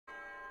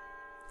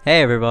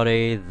Hey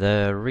everybody,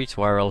 the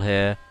Retwirl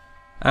here,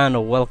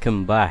 and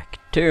welcome back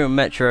to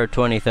Metro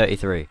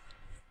 2033.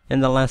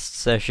 In the last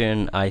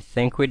session, I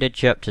think we did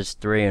chapters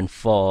 3 and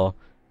 4,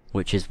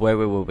 which is where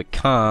we were with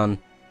Khan.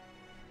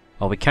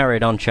 Or we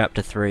carried on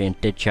chapter 3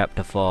 and did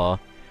chapter 4,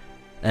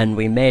 and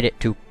we made it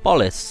to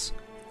Polis,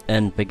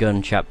 and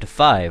begun chapter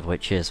 5,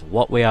 which is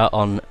what we are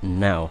on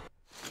now.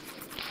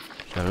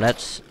 So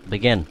let's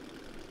begin,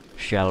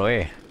 shall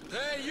we?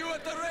 Hey, you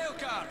at the rail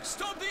car!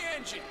 Stop the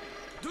engine!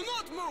 Do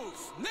not move!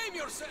 Name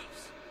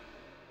yourselves!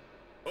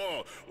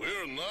 Oh,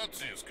 we're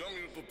Nazis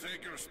coming to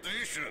take your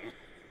station.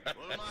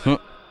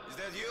 Is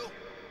that you?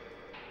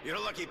 You're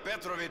lucky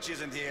Petrovich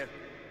isn't here.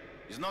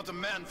 He's not a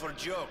man for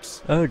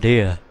jokes. Oh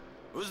dear.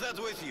 Who's that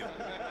with you?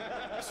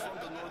 He's from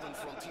the northern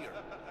frontier.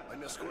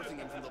 I'm escorting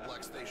him from the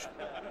Black Station.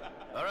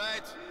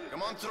 Alright,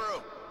 come on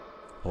through.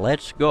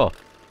 Let's go.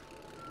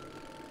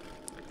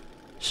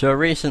 So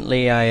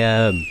recently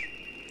I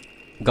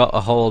got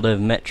a hold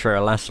of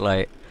Metro last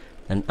night,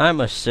 and I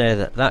must say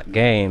that that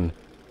game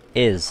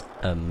is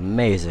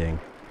amazing.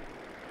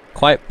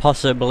 Quite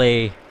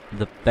possibly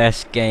the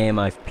best game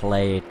I've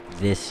played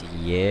this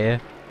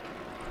year,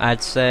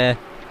 I'd say.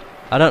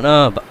 I don't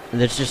know, but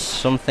there's just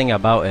something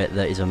about it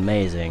that is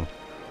amazing.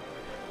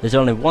 There's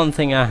only one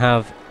thing I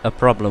have a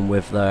problem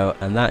with though,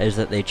 and that is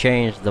that they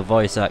changed the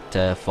voice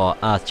actor for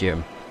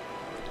Artyom.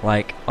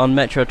 Like, on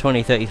Metro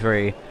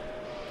 2033,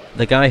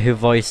 the guy who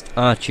voiced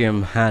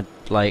Artyom had,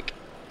 like,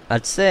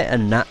 I'd say a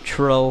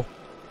natural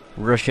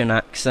Russian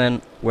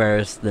accent,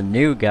 whereas the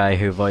new guy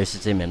who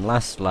voices him in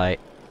Last Light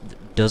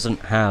doesn't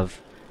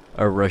have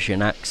a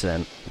Russian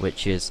accent,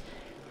 which is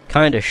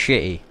kind of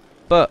shitty.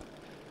 But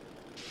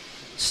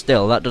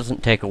still, that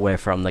doesn't take away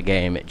from the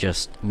game, it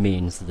just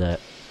means that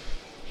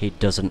he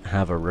doesn't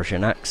have a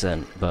Russian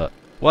accent, but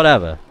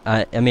whatever.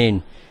 I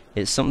mean,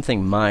 it's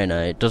something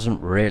minor, it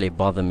doesn't really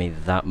bother me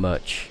that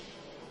much.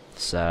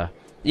 So,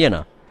 you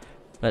know,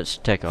 let's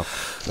take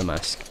off the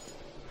mask.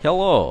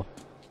 Hello!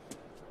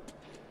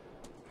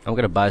 I'm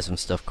gonna buy some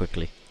stuff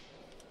quickly.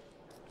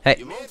 Hey!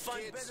 You won't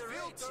find better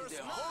rates in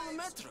the whole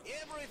metro.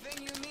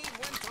 Everything you need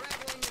when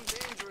traveling in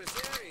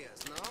dangerous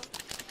areas, no?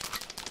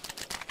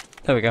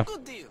 There we go.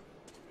 Good deal.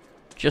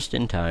 Just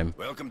in time.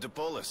 Welcome to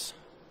Polis,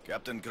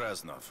 Captain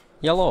Krasnov.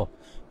 Hello!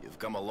 You've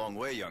come a long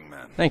way, young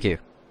man. Thank you.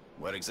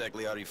 Where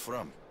exactly are you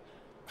from?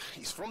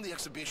 He's from the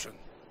exhibition.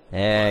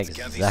 Can't he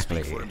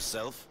Exactly. speak for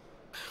himself?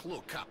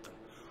 Look, Captain,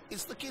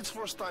 it's the kid's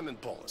first time in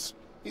Polis.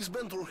 He's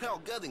been through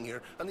hell getting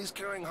here, and he's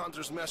carrying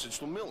Hunter's message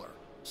to Miller.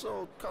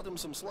 So, cut him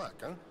some slack,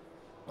 huh?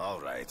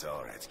 Alright,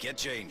 alright. Get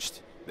changed.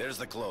 There's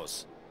the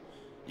clothes.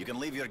 You can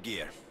leave your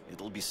gear.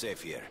 It'll be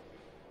safe here.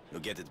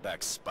 You'll get it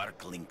back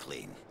sparkling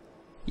clean.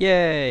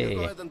 Yay!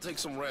 Go ahead and take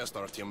some rest,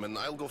 Artyom, and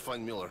I'll go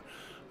find Miller.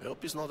 I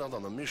hope he's not out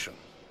on a mission.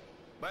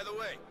 By the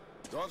way,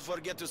 don't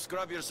forget to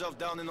scrub yourself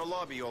down in the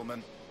lobby, old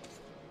man.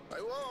 I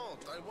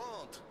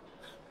won't.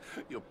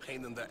 You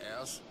pain in the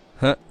ass.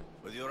 Huh?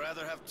 Would you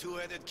rather have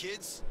two-headed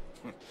kids?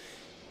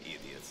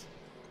 Idiots.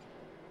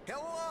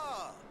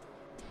 Hello!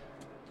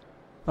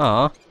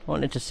 Aw, I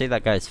wanted to see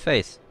that guy's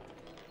face.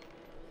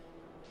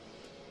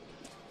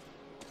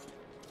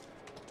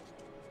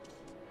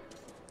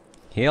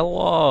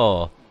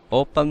 Hello!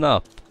 Open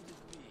up!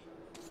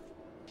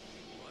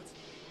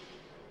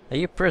 Are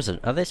you prison?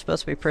 Are they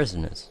supposed to be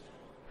prisoners?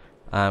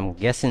 I'm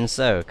guessing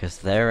so, because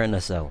they're in a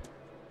cell.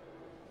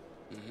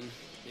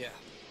 Yeah.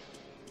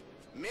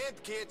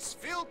 Medkits,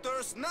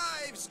 filters,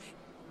 knives.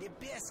 The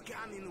best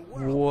gun in the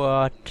world.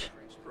 What?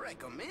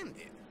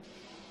 Recommended.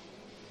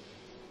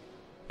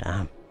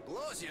 Damn.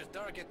 Blows your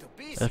target to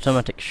pieces.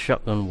 Automatic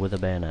shotgun with a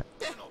bayonet.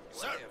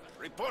 Sir,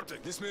 reporting.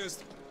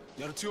 Dismissed.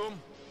 Artyom,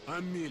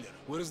 I'm Miller.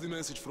 Where is the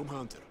message from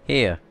Hunter?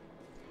 Here.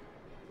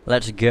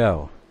 Let's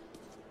go.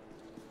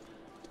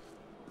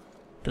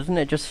 Doesn't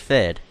it just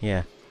fade?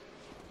 Yeah.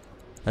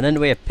 And then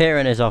we appear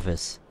in his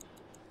office.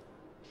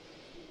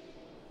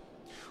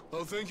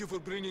 Well, thank you for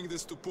bringing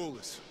this to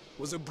Polis.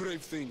 Was a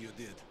brave thing you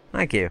did.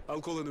 Thank you.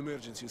 I'll call an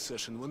emergency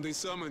session. When they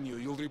summon you,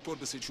 you'll report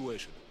the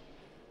situation.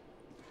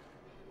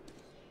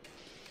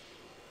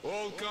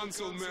 All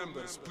council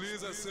members,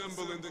 please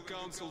assemble in the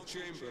council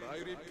chamber. I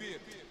repeat.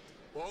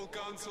 All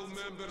council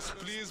members,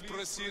 please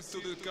proceed to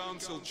the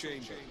council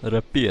chamber.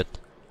 Repeat.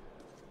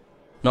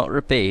 Not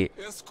repeat.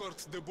 Escort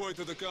the boy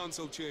to the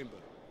council chamber.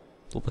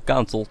 To the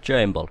council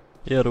chamber.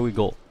 Here we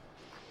go.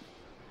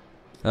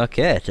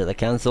 Okay, to the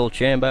council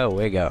chamber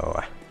we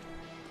go.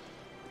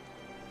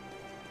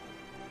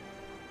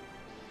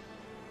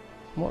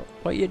 What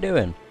are you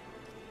doing?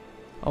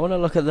 I want to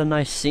look at the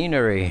nice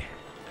scenery.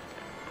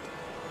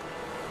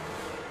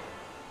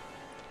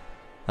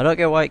 I don't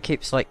get why it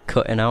keeps like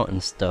cutting out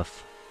and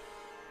stuff.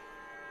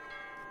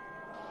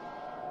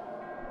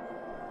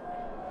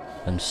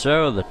 And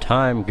so the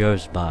time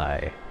goes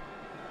by.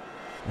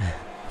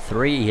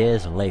 3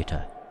 years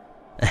later.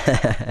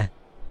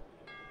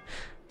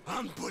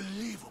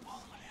 Unbelievable,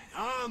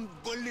 man.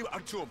 Unbelievable.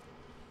 Artyom,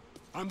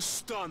 I'm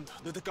stunned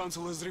that the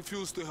council has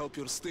refused to help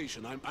your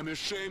station. I'm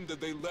ashamed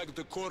that they lack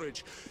the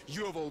courage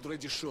you have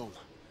already shown.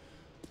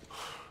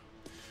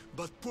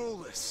 But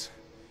Polis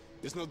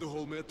It's not the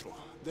whole metro.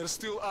 There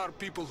still are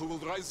people who will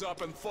rise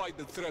up and fight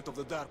the threat of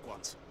the Dark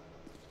Ones.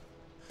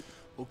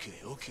 Okay.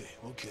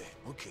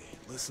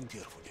 Listen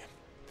carefully.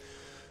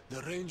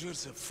 The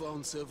Rangers have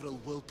found several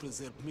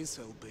well-preserved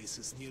missile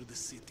bases near the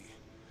city.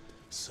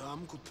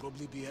 Some could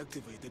probably be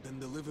activated and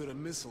deliver a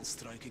missile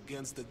strike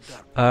against the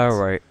Dark Ones.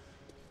 Alright.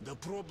 The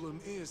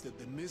problem is that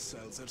the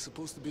missiles are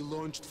supposed to be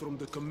launched from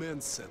the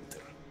command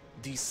center,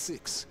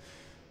 D6,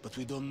 but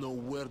we don't know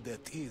where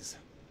that is,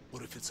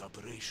 or if it's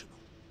operational.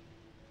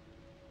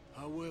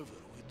 However,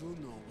 we do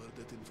know where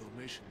that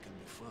information can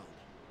be found.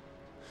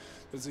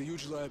 There's a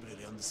huge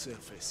library on the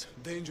surface.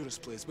 Dangerous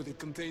place, but it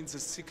contains a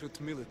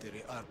secret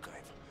military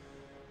archive.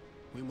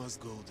 We must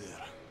go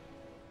there.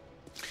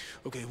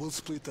 Okay, we'll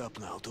split up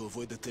now to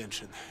avoid the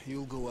tension.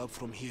 You'll go up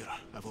from here.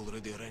 I've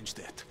already arranged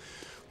that.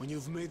 When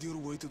you've made your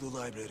way to the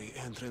library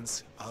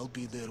entrance, I'll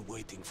be there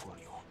waiting for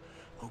you.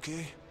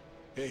 Okay?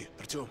 Hey,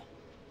 Artyom.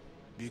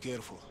 Be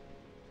careful.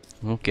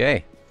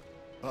 Okay.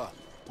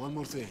 One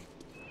more thing.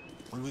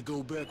 When we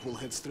go back, we'll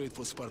head straight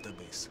for Sparta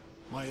base.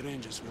 My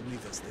rangers will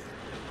meet us there.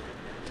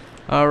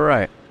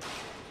 Alright.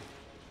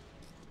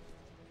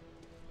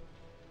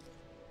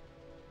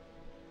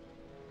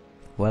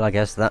 Well, I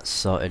guess that's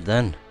sorted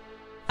then.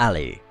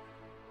 Ali.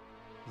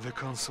 The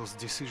Council's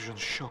decision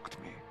shocked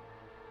me,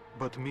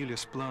 but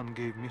Milya's plan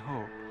gave me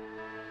hope.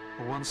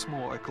 Once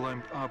more I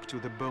climbed up to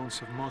the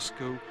bones of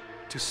Moscow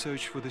to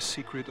search for the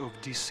secret of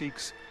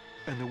D6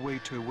 and a way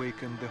to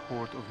awaken the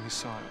horde of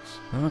missiles.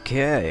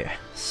 Okay,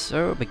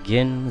 so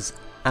begins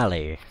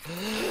Ali.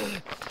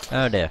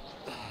 Oh dear.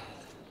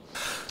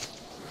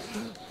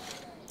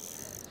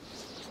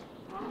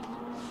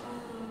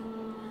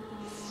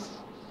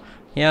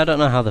 Yeah, I don't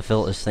know how the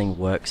filters thing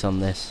works on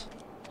this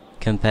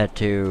compared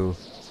to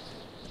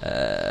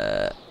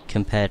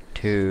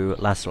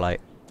Last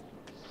Light.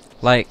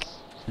 Like,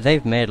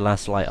 they've made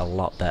Last Light a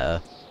lot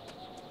better.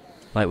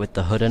 Like with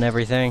the hood and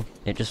everything,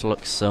 it just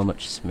looks so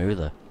much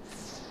smoother.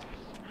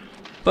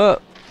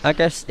 But I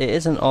guess it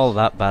isn't all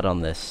that bad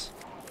on this.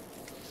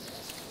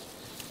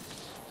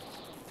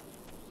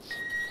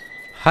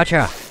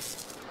 Hacha!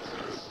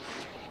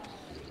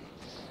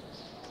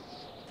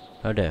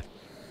 Oh dear.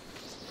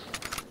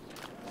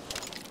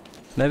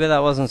 Maybe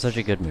that wasn't such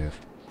a good move.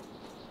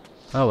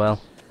 Oh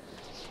well.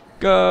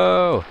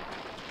 Go!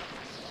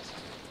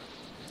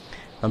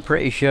 I'm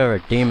pretty sure a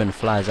demon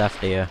flies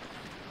after you.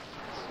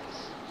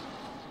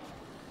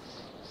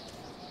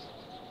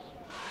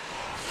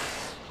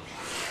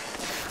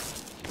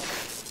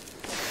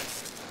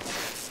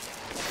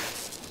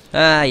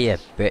 Ah, you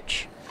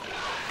bitch.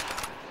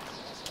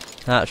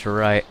 That's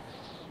right.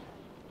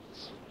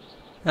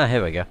 Ah,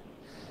 here we go.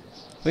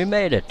 We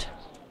made it.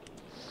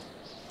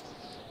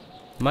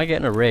 Am I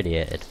getting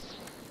irradiated?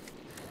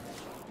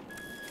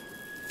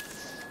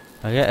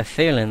 I get a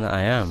feeling that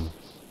I am.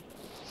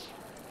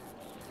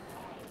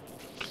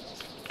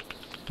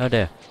 Oh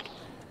dear.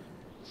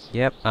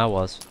 Yep, I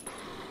was.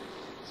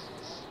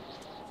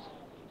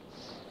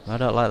 I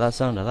don't like that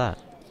sound of that.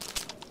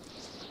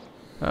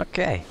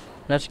 Okay,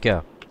 let's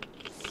go.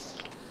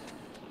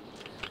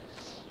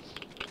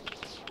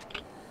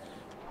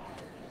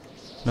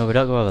 No, we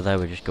don't go over there,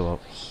 we just go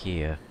up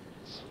here.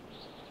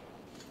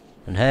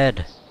 And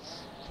head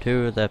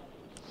to the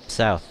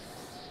south.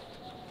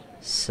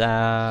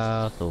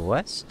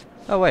 Southwest?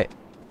 Oh wait.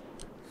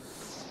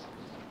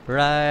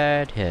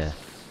 Right here.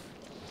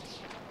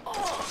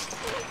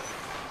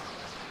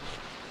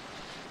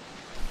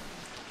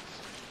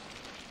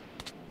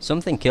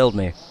 Something killed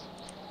me.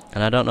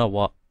 And I don't know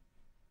what.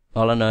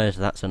 All I know is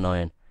that's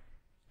annoying.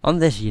 On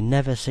this you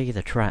never see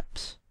the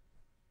traps.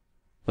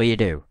 Well, you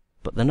do,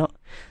 but they're not.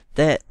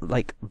 They're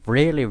like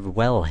really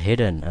well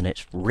hidden and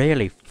it's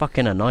really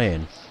fucking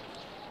annoying.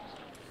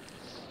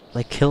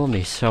 They kill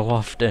me so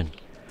often.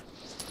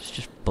 It's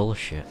just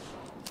bullshit.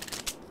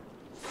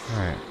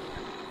 Alright.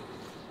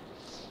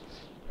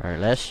 Alright,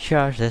 let's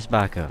charge this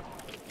back up.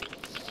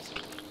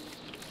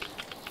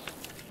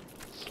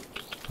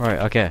 Right,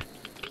 okay.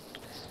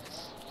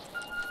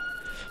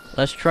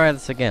 Let's try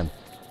this again.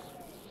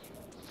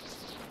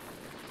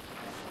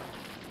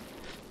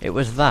 It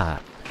was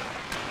that.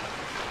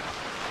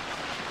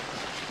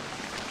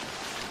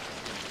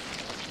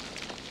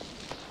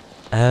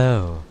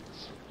 Oh.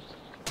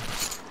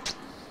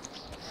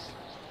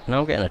 Now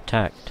I'm getting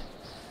attacked.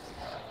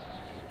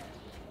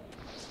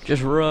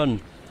 Just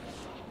run.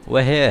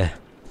 We're here.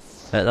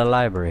 At the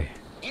library.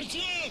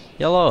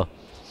 Hello.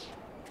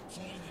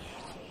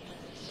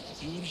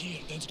 You were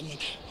here, that's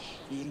good.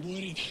 We were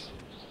worried.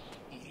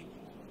 We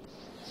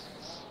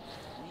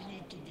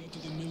need to get to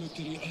the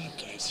military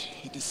archives.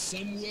 It is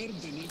somewhere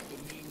beneath the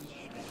main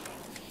library.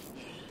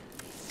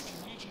 We can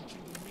reach it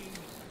through the main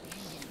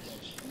landing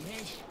hall,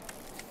 alright?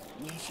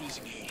 No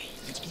freezing here.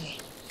 Let's go.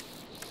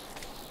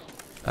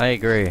 I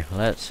agree.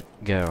 Let's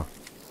go.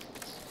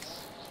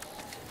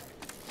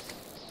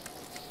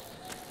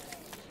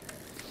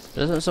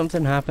 Doesn't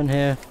something happen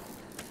here?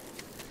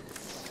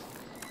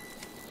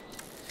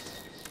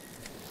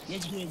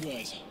 Let's go,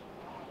 guys.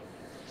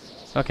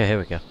 Okay, here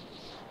we go.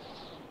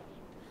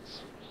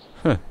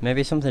 Huh,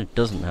 maybe something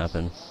doesn't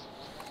happen.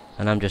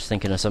 And I'm just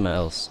thinking of something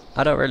else.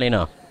 I don't really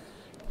know.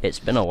 It's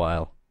been a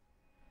while.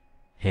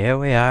 Here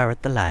we are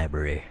at the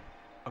library.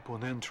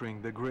 Upon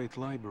entering the great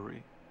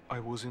library,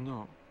 I was in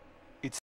awe.